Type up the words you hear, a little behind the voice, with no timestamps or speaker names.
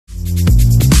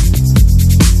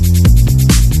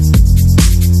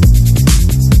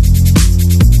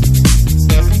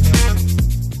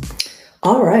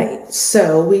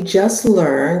So we just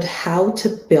learned how to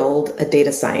build a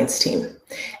data science team.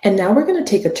 And now we're going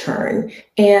to take a turn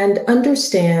and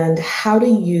understand how to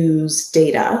use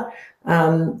data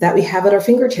that we have at our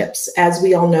fingertips. As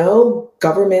we all know,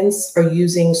 governments are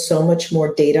using so much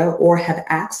more data or have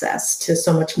access to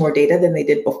so much more data than they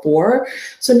did before.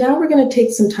 So now we're going to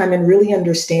take some time and really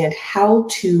understand how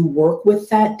to work with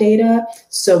that data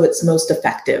so it's most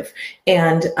effective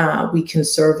and we can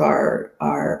serve our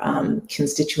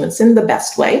constituents in the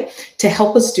best way. To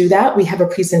help us do that, we have a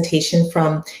presentation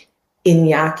from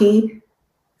Iñaki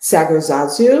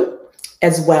Sagarzazu,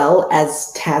 as well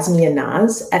as Tasmia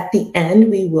Naz. At the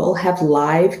end, we will have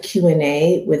live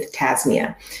Q&A with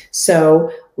Tasmia.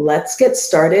 So let's get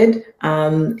started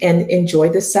and enjoy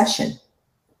this session.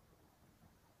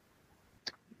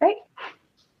 Great.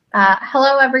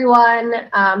 Hello, everyone.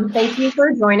 Thank you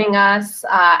for joining us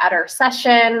at our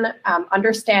session,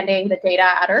 Understanding the Data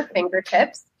at Our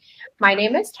Fingertips. My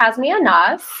name is Tasmia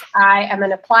Naz. I am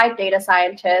an applied data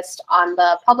scientist on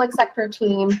the public sector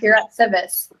team here at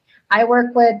Civis. I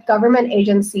work with government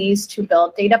agencies to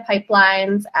build data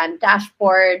pipelines and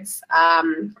dashboards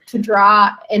to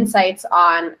draw insights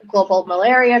on global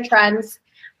malaria trends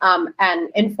and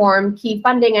inform key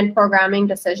funding and programming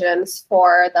decisions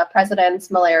for the President's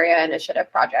Malaria Initiative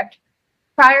project.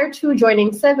 Prior to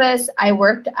joining Civis, I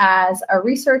worked as a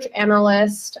research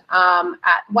analyst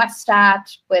at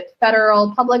Westat with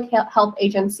federal public health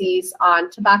agencies on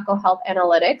tobacco health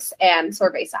analytics and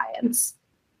survey science.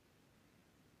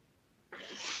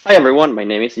 Hi, everyone. My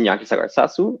name is Iñaki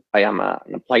Sagarzazu. I am an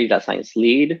applied data science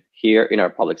lead here in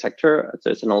our public sector at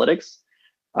Civis Analytics.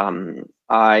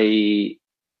 I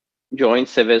joined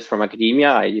Civis from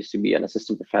academia. I used to be an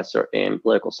assistant professor in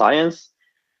political science.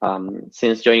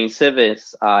 Since joining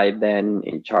Civis, I've been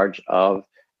in charge of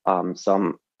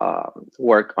some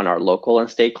work on our local and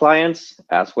state clients,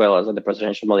 as well as on the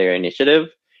Presidential Malaria Initiative.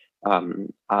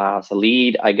 As a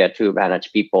lead, I get to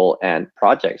manage people and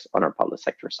projects on our public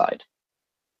sector side.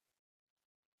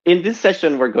 In this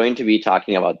session, we're going to be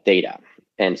talking about data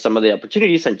and some of the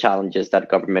opportunities and challenges that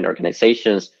government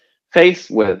organizations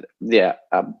face with the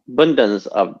abundance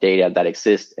of data that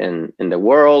exists in the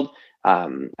world,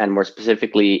 and more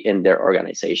specifically in their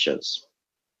organizations.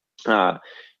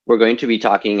 We're going to be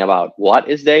talking about what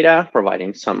is data,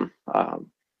 providing some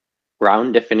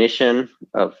ground definition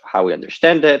of how we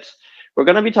understand it. We're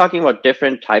going to be talking about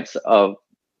different types of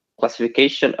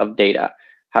classification of data.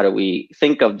 How do we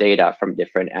think of data from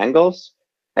different angles?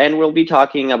 And we'll be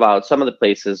talking about some of the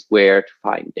places where to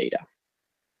find data.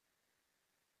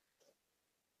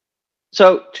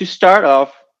 So to start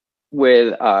off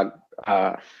with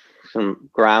some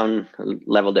ground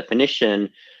level definition,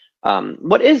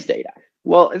 what is data?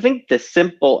 Well, I think the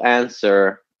simple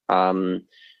answer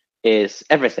is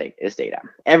everything is data.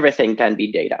 Everything can be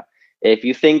data. If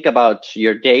you think about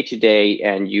your day-to-day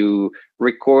and you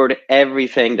record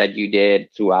everything that you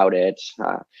did throughout it,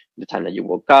 the time that you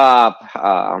woke up,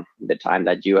 the time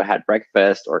that you had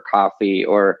breakfast or coffee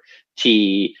or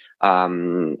tea,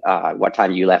 what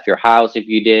time you left your house if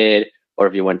you did, or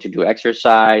if you went to do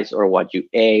exercise, or what you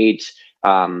ate,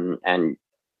 and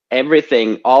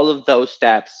everything, all of those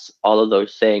steps, all of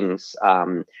those things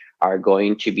are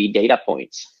going to be data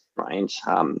points, right?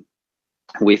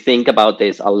 We think about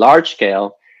this a large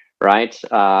scale, right?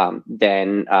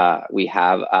 Then we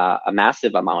have a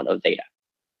massive amount of data,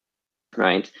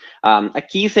 right? A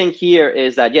key thing here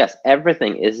is that, yes,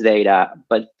 everything is data,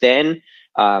 but then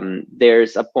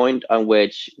there's a point on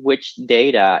which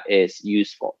data is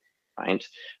useful, right?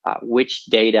 Which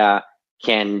data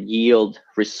can yield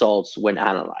results when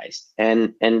analyzed.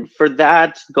 And for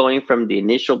that, going from the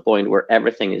initial point where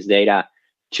everything is data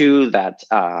to that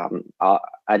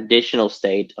additional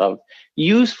state of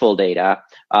useful data,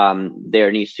 there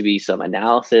needs to be some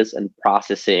analysis and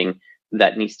processing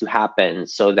that needs to happen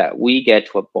so that we get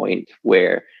to a point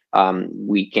where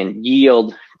we can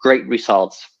yield great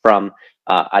results from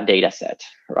a data set,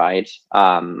 right?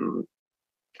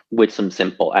 With some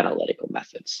simple analytical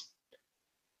methods.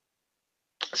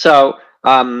 So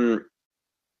when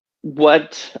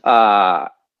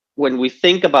we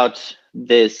think about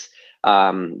this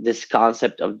this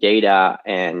concept of data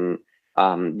and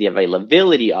the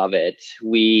availability of it,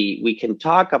 we can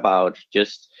talk about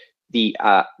just the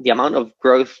amount of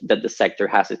growth that the sector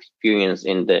has experienced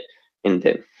in the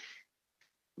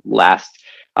last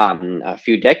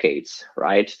few decades,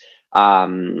 right?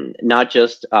 Not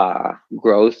just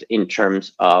growth in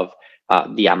terms of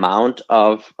the amount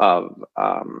of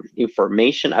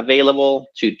information available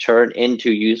to turn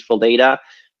into useful data,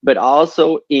 but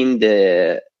also in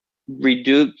the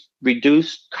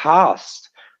reduced cost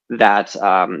that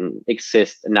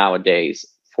exist nowadays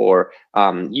for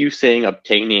using,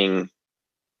 obtaining,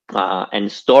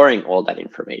 and storing all that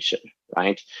information,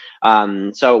 right?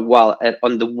 So while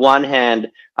on the one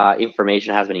hand,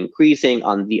 information has been increasing,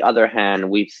 on the other hand,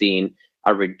 we've seen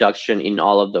a reduction in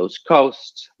all of those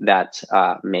costs that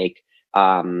make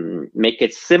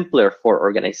it simpler for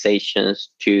organizations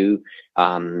to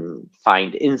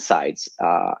find insights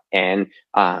and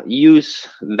use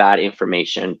that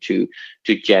information to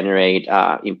generate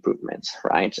improvements,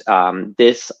 right?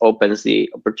 This opens the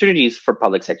opportunities for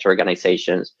public sector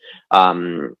organizations,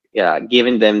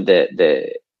 giving them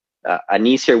an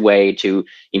easier way to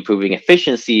improving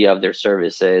efficiency of their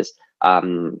services,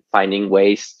 finding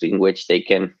ways in which they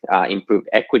can improve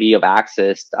equity of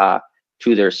access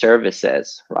to their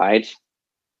services, right?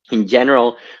 In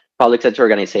general, public sector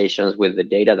organizations, with the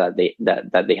data that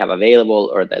they have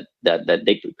available, or that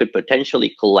they could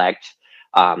potentially collect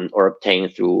or obtain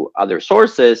through other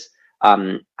sources,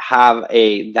 have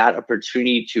that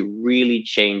opportunity to really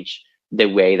change the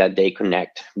way that they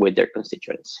connect with their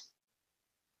constituents.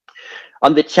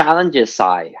 On the challenges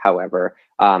side, however,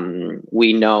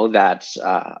 we know that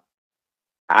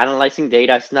analyzing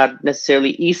data is not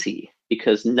necessarily easy,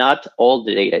 because not all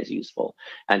the data is useful.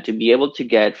 And to be able to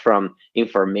get from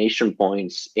information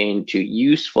points into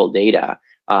useful data,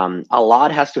 a lot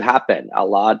has to happen. A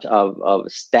lot of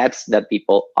steps that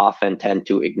people often tend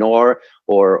to ignore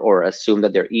or assume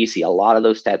that they're easy. A lot of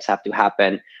those steps have to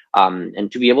happen.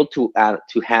 And to be able to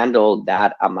handle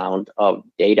that amount of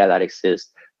data that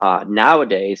exists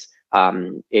nowadays,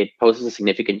 it poses a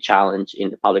significant challenge in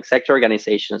the public sector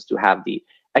organizations to have the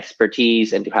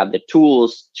expertise and to have the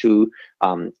tools to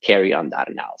carry on that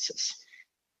analysis.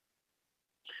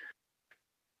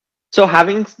 So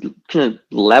having kind of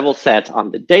level set on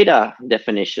the data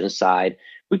definition side,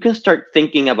 we can start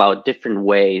thinking about different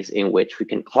ways in which we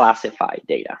can classify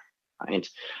data, right?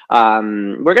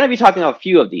 We're going to be talking about a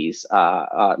few of these,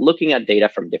 looking at data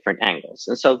from different angles.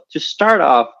 And so to start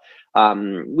off,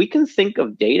 we can think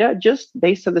of data just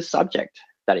based on the subject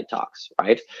that it talks,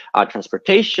 right?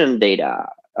 Transportation data,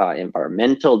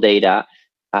 environmental data,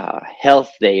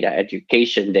 health data,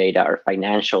 education data, or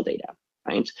financial data,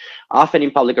 right? Often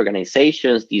in public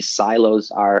organizations, these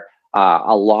silos are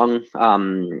along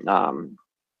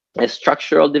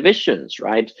structural divisions,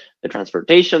 right? The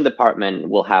transportation department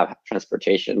will have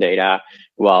transportation data,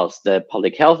 whilst the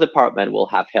public health department will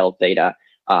have health data,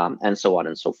 and so on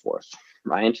and so forth,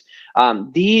 right?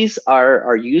 These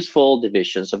are useful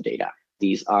divisions of data.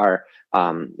 These are,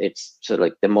 it's sort of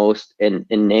like the most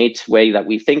innate way that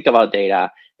we think about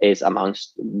data is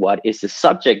amongst what is the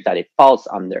subject that it falls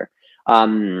under.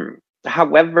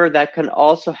 However, that can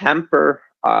also hamper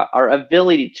our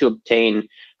ability to obtain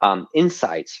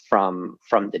insights from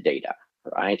the data,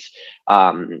 right?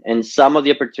 And some of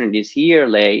the opportunities here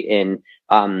lay in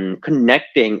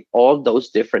connecting all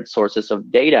those different sources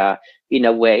of data in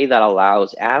a way that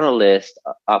allows analysts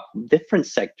of different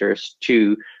sectors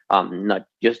to not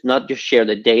just share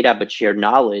the data, but share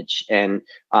knowledge and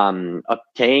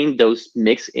obtain those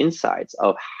mixed insights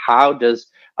of how does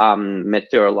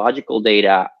meteorological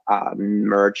data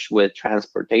merge with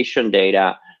transportation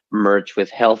data, merge with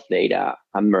health data,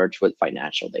 and merge with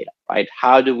financial data, right?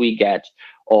 How do we get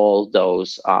all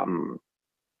those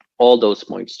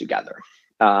points together?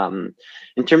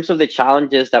 In terms of the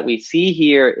challenges that we see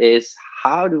here is,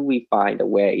 how do we find a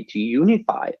way to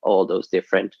unify all those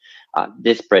different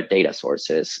disparate data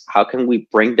sources? How can we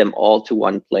bring them all to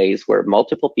one place where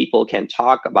multiple people can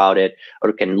talk about it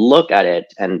or can look at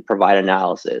it and provide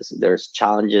analysis? There's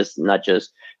challenges not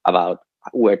just about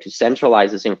where to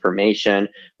centralize this information,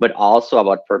 but also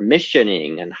about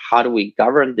permissioning and how do we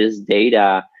govern this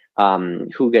data,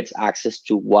 who gets access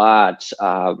to what,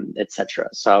 etc.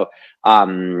 So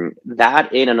that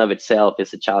in and of itself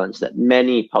is a challenge that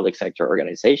many public sector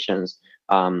organizations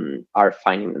are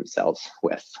finding themselves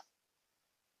with.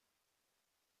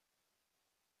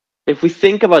 If we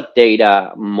think about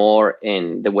data more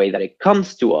in the way that it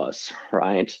comes to us,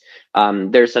 right,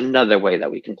 there's another way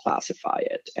that we can classify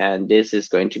it. And this is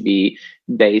going to be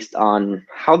based on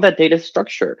how that data is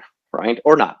structured, right,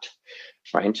 or not,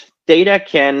 right? Data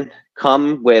can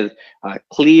come with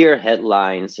clear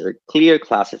headlines or clear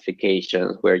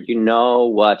classifications where you know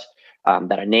what,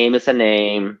 that a name is a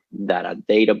name, that a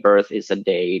date of birth is a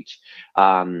date,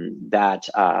 that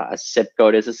a zip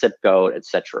code is a zip code,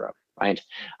 etc. Right?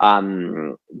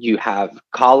 You have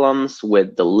columns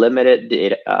with delimited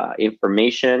data,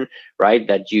 information, right?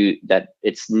 That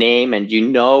it's name and you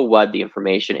know what the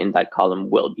information in that column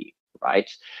will be, right?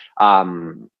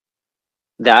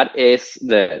 That is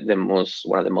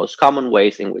one of the most common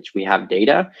ways in which we have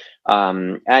data,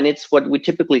 and it's what we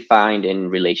typically find in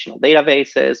relational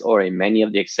databases or in many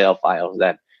of the Excel files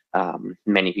that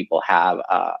many people have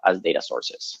as data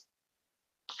sources.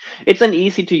 It's an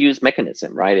easy to use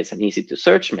mechanism, right? It's an easy to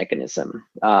search mechanism,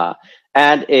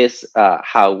 and is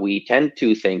how we tend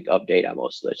to think of data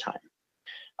most of the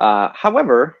time.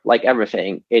 However, like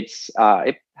everything, it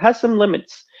has some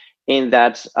limits in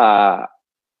that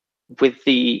with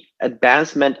the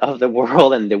advancement of the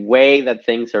world and the way that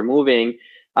things are moving,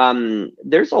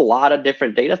 there's a lot of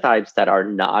different data types that are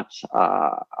not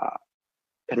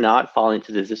cannot fall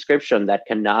into this description, that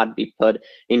cannot be put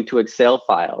into Excel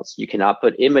files. You cannot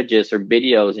put images or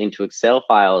videos into Excel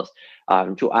files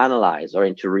to analyze, or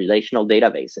into relational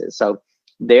databases. So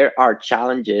there are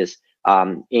challenges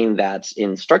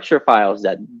in structure files,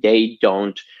 that they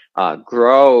don't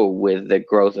grow with the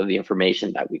growth of the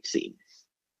information that we've seen.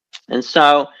 And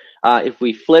so if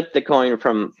we flip the coin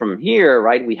from here,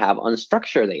 right, we have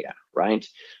unstructured data, right?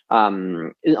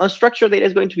 Unstructured data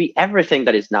is going to be everything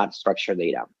that is not structured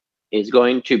data. It's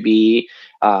going to be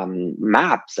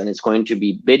maps, and it's going to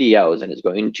be videos, and it's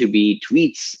going to be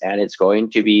tweets, and it's going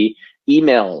to be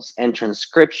emails and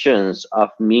transcriptions of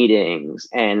meetings,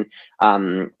 and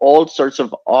all sorts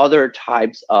of other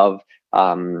types of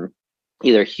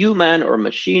either human or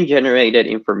machine generated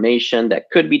information that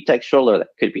could be textual or that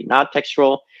could be not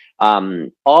textual.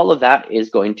 All of that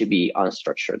is going to be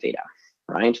unstructured data,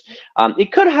 right?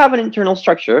 It could have an internal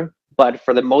structure, but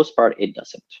for the most part, it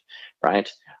doesn't,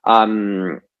 right?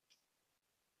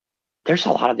 There's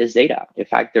a lot of this data. In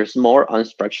fact, there's more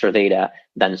unstructured data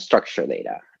than structured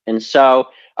data. And so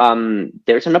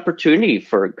there's an opportunity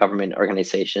for government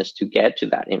organizations to get to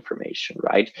that information,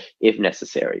 right, if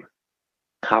necessary.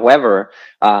 However,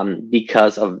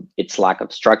 because of its lack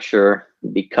of structure,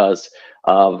 because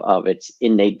of its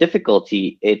innate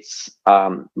difficulty, it's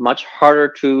much harder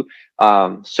to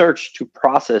search, to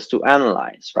process, to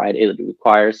analyze, right? It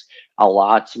requires a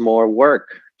lot more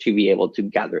work to be able to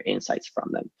gather insights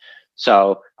from them.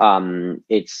 So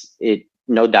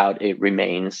no doubt it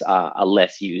remains a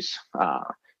less used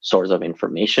source of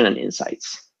information and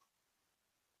insights.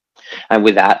 And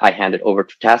with that, I hand it over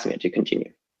to Tasmia to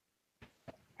continue.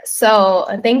 So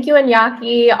thank you,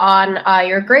 Iñaki, on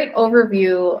your great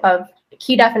overview of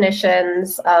key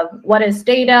definitions of what is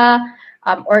data,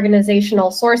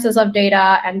 organizational sources of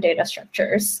data, and data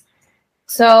structures.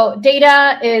 So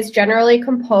data is generally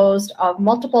composed of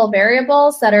multiple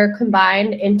variables that are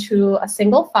combined into a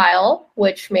single file,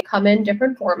 which may come in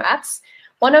different formats.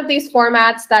 One of these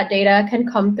formats that data can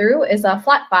come through is a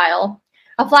flat file.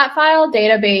 A flat file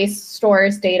database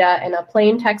stores data in a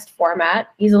plain text format,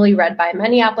 easily read by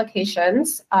many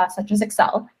applications, such as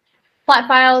Excel. Flat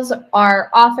files are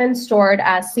often stored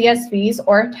as CSVs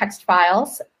or text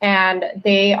files, and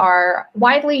they are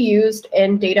widely used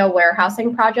in data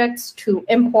warehousing projects to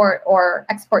import or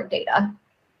export data.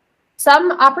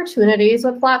 Some opportunities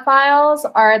with flat files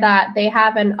are that they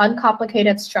have an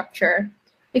uncomplicated structure.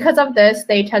 Because of this,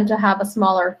 they tend to have a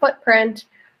smaller footprint,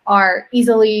 are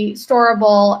easily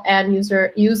storable, and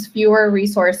use fewer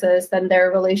resources than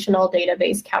their relational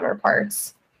database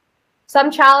counterparts. Some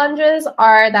challenges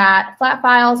are that flat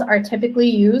files are typically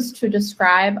used to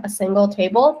describe a single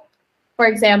table. For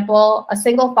example, a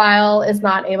single file is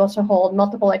not able to hold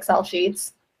multiple Excel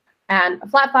sheets, and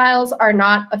flat files are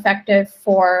not effective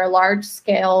for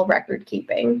large-scale record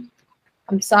keeping.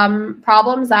 Some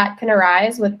problems that can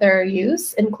arise with their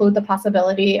use include the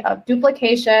possibility of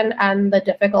duplication and the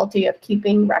difficulty of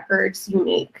keeping records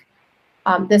unique.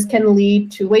 This can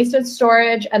lead to wasted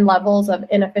storage and levels of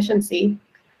inefficiency.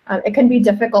 It can be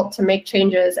difficult to make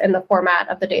changes in the format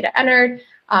of the data entered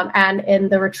and in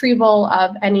the retrieval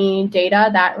of any data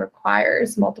that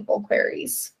requires multiple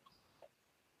queries.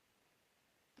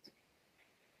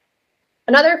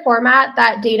 Another format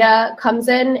that data comes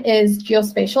in is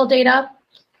geospatial data.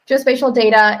 Geospatial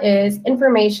data is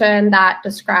information that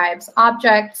describes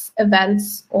objects,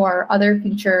 events, or other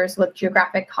features with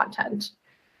geographic content.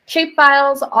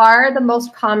 Shapefiles are the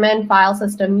most common file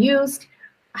system used.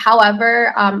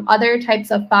 However, other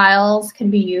types of files can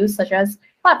be used, such as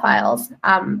flat files.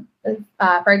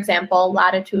 For example,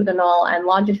 latitudinal and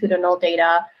longitudinal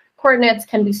data coordinates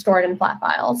can be stored in flat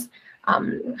files.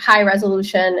 High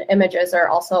resolution images are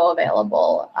also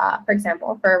available, for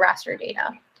example, for raster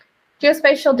data.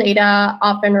 Geospatial data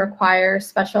often requires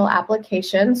special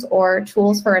applications or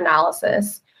tools for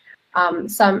analysis.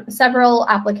 Several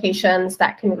applications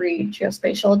that can read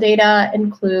geospatial data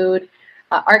include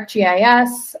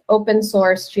ArcGIS, open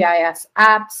source GIS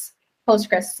apps,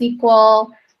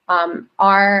 PostgreSQL,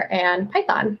 R, and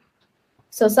Python.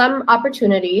 So some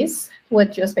opportunities with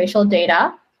geospatial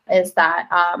data is that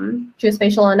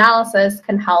geospatial analysis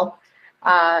can help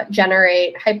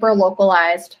generate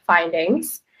hyper-localized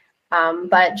findings,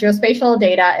 but geospatial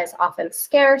data is often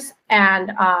scarce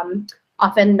and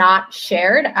often not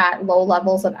shared at low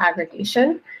levels of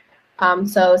aggregation.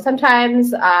 So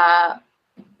sometimes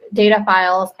data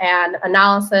files and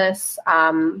analysis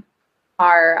are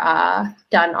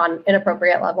done on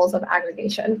inappropriate levels of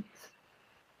aggregation.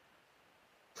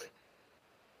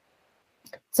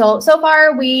 So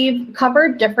far we've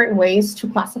covered different ways to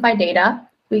classify data.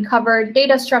 We covered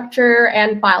data structure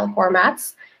and file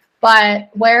formats, but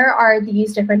where are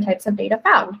these different types of data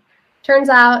found? Turns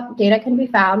out data can be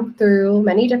found through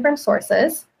many different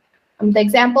sources. The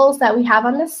examples that we have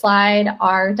on this slide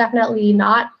are definitely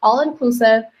not all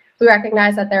inclusive. We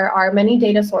recognize that there are many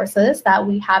data sources that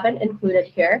we haven't included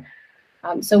here.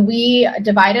 So we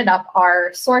divided up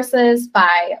our sources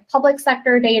by public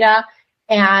sector data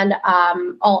and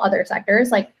all other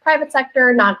sectors like private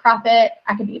sector, nonprofit,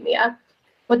 academia.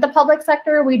 With the public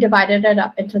sector, we divided it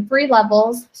up into 3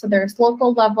 levels. So there's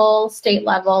local level, state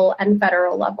level, and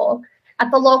federal level.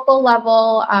 At the local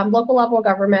level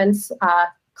governments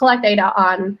collect data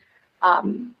on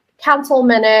council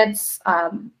minutes,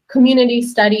 community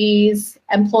studies,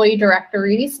 employee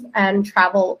directories, and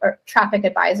travel or traffic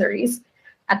advisories.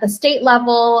 At the state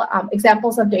level,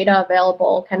 examples of data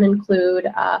available can include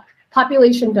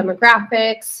population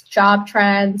demographics, job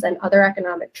trends, and other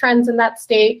economic trends in that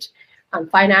state,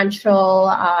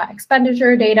 financial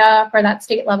expenditure data for that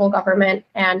state level government,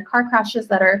 and car crashes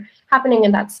that are happening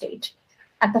in that state.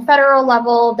 At the federal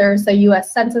level, there's the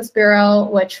US Census Bureau,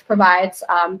 which provides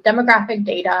demographic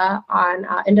data on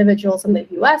individuals in the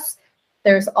US.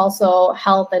 There's also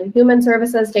Health and Human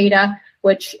Services data,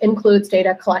 which includes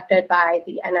data collected by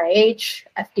the NIH,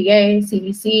 FDA,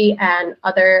 CDC, and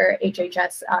other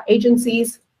HHS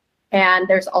agencies. And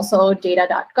there's also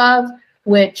data.gov,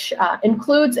 which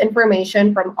includes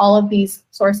information from all of these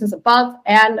sources above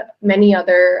and many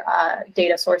other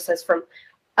data sources from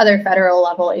other federal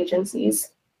level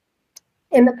agencies.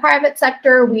 In the private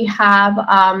sector, we have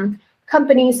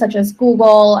companies such as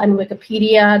Google and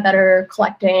Wikipedia that are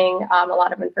collecting a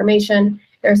lot of information.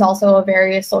 There's also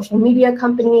various social media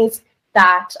companies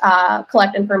that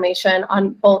collect information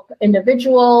on both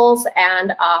individuals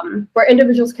and where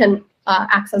individuals can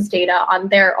access data on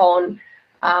their own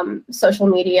social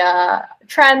media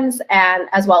trends and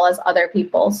as well as other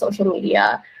people's social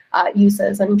media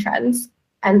uses and trends.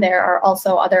 And there are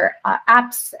also other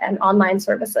apps and online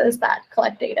services that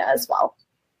collect data as well.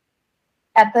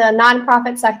 At the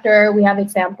nonprofit sector, we have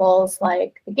examples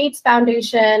like the Gates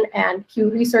Foundation and Pew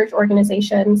Research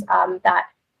organizations that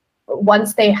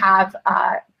once they have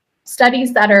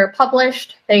studies that are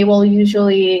published, they will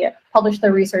usually publish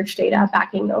the research data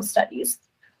backing those studies.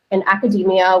 In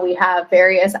academia, we have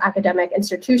various academic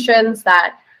institutions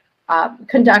that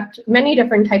conduct many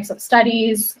different types of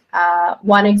studies.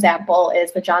 One example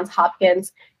is the Johns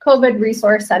Hopkins COVID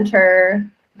Resource Center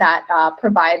that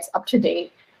provides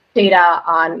up-to-date data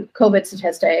on COVID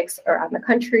statistics around the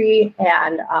country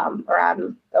and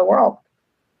around the world.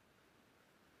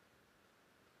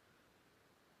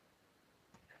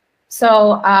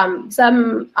 So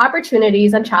some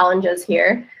opportunities and challenges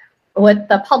here. With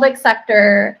the public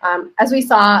sector, as we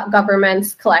saw,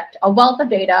 governments collect a wealth of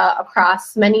data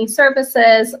across many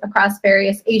services, across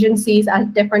various agencies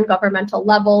at different governmental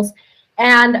levels,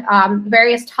 and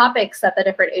various topics that the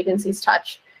different agencies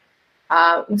touch.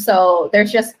 So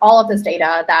there's just all of this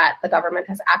data that the government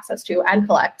has access to and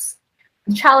collects.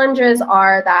 The challenges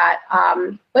are that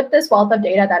with this wealth of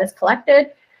data that is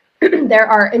collected, there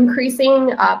are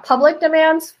increasing public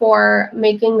demands for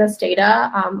making this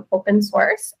data open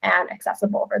source and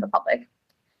accessible for the public.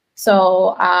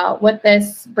 So with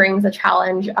this brings a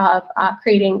challenge of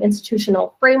creating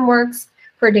institutional frameworks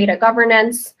for data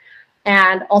governance,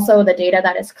 and also the data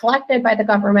that is collected by the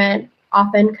government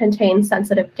often contains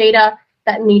sensitive data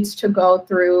that needs to go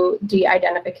through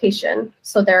de-identification.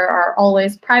 So there are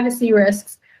always privacy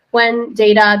risks when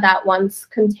data that once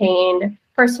contained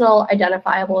personal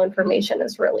identifiable information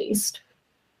is released.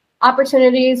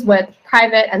 Opportunities with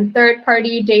private and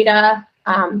third-party data.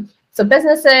 So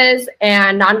businesses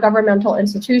and non-governmental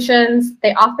institutions,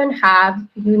 they often have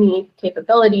unique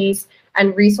capabilities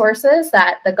and resources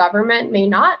that the government may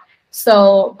not.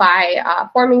 So by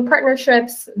forming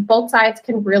partnerships, both sides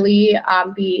can really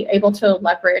be able to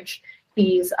leverage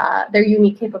these their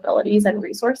unique capabilities and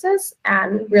resources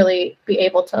and really be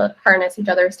able to harness each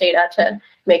other's data to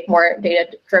make more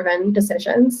data-driven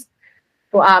decisions.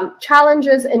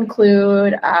 Challenges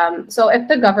include, so if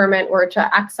the government were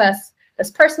to access this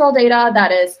personal data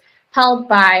that is held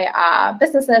by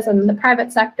businesses in the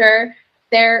private sector,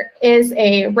 there is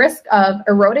a risk of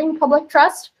eroding public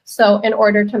trust. So in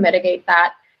order to mitigate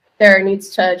that, there needs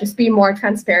to just be more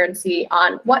transparency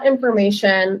on what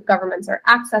information governments are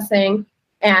accessing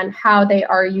and how they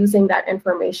are using that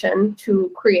information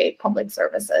to create public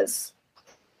services.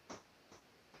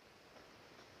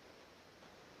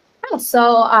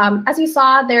 So as you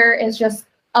saw, there is just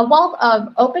a wealth of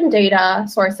open data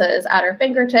sources at our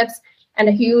fingertips and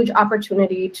a huge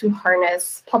opportunity to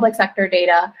harness public sector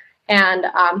data and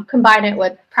combine it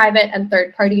with private and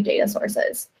third-party data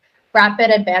sources. Rapid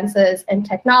advances in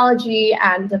technology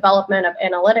and development of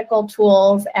analytical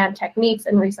tools and techniques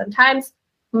in recent times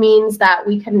means that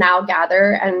we can now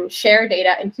gather and share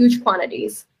data in huge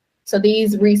quantities. So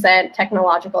these recent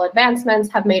technological advancements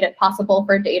have made it possible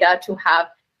for data to have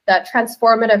the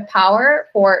transformative power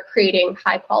for creating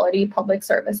high-quality public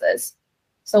services.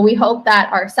 So we hope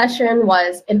that our session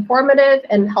was informative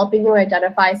in helping you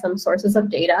identify some sources of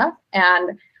data,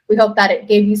 and we hope that it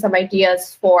gave you some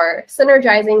ideas for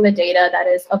synergizing the data that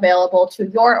is available to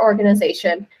your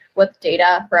organization with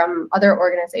data from other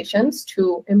organizations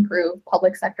to improve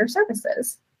public sector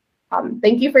services.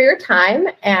 Thank you for your time,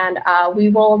 and we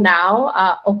will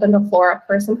now open the floor up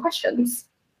for some questions.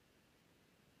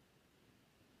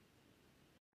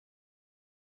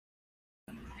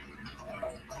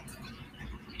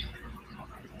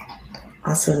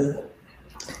 Awesome.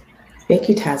 Thank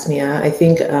you, Tasmia. I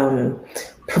think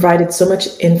provided so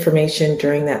much information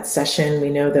during that session. We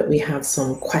know that we have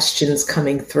some questions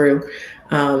coming through.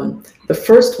 The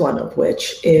first one of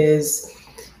which is,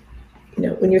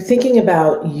 when you're thinking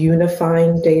about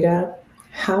unifying data,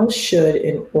 how should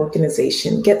an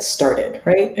organization get started,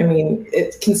 right? I mean,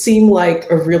 it can seem like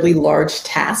a really large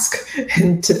task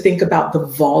and to think about the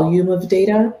volume of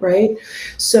data, right?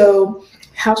 So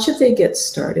how should they get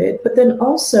started? But then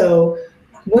also,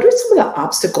 what are some of the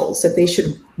obstacles that they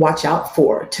should watch out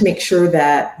for to make sure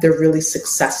that they're really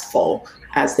successful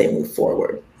as they move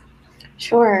forward?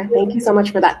 Sure. Thank you so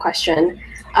much for that question.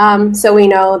 So we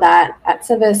know that at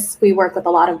Civis, we work with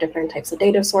a lot of different types of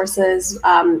data sources.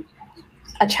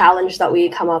 A challenge that we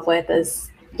come up with is,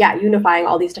 unifying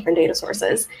all these different data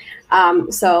sources.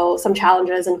 So some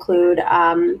challenges include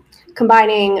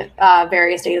combining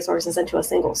various data sources into a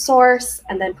single source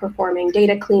and then performing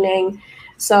data cleaning.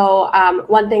 So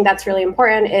one thing that's really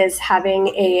important is having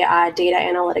a data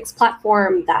analytics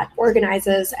platform that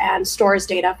organizes and stores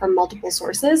data from multiple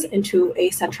sources into a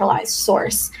centralized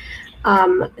source.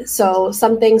 So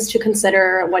some things to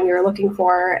consider when you're looking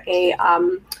for a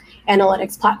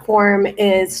analytics platform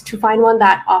is to find one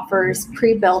that offers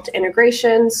pre-built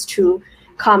integrations to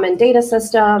common data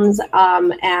systems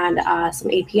and some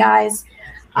APIs,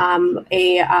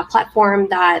 a platform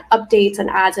that updates and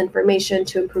adds information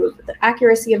to improve the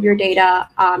accuracy of your data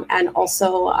and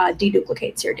also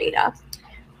deduplicates your data.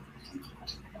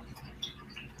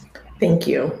 Thank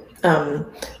you.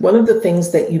 One of the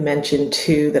things that you mentioned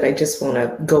too that I just want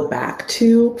to go back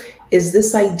to is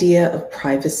this idea of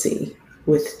privacy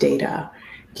with data.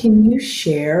 Can you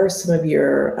share some of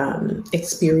your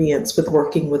experience with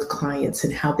working with clients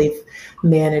and how they've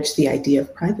managed the idea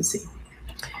of privacy?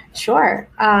 Sure.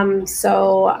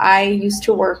 So I used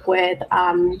to work with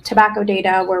tobacco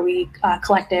data where we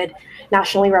collected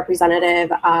nationally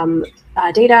representative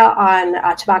data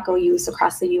on tobacco use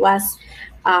across the US.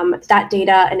 That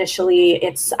data initially,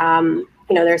 it's,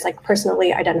 there's like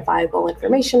personally identifiable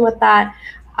information with that.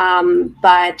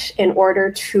 But in order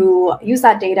to use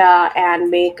that data and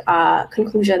make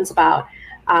conclusions about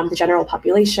the general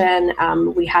population,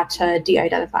 we had to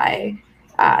de-identify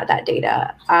that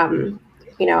data.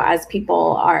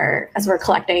 As we're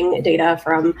collecting data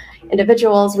from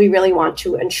individuals, we really want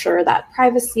to ensure that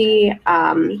privacy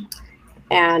and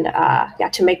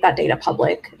to make that data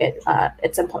public,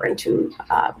 it's important to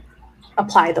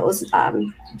apply those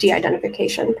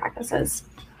de-identification practices.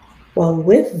 Well,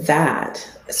 with that,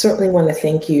 I certainly want to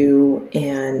thank you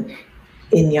and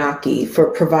Iñaki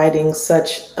for providing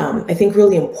such, I think,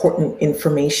 really important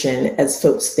information as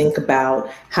folks think about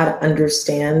how to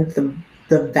understand the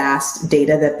vast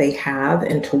data that they have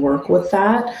and to work with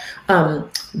that.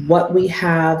 What we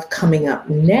have coming up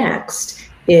next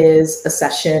is a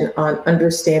session on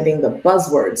understanding the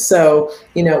buzzwords. So,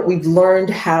 we've learned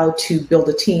how to build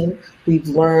a team. We've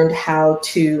learned how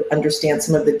to understand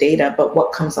some of the data, but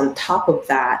what comes on top of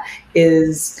that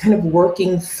is kind of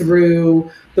working through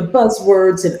the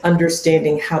buzzwords and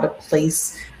understanding how to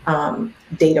place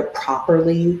data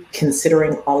properly,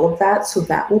 considering all of that. So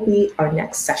that will be our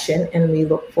next session, and we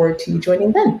look forward to you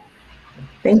joining then.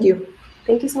 Thank you.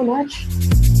 Thank you so much.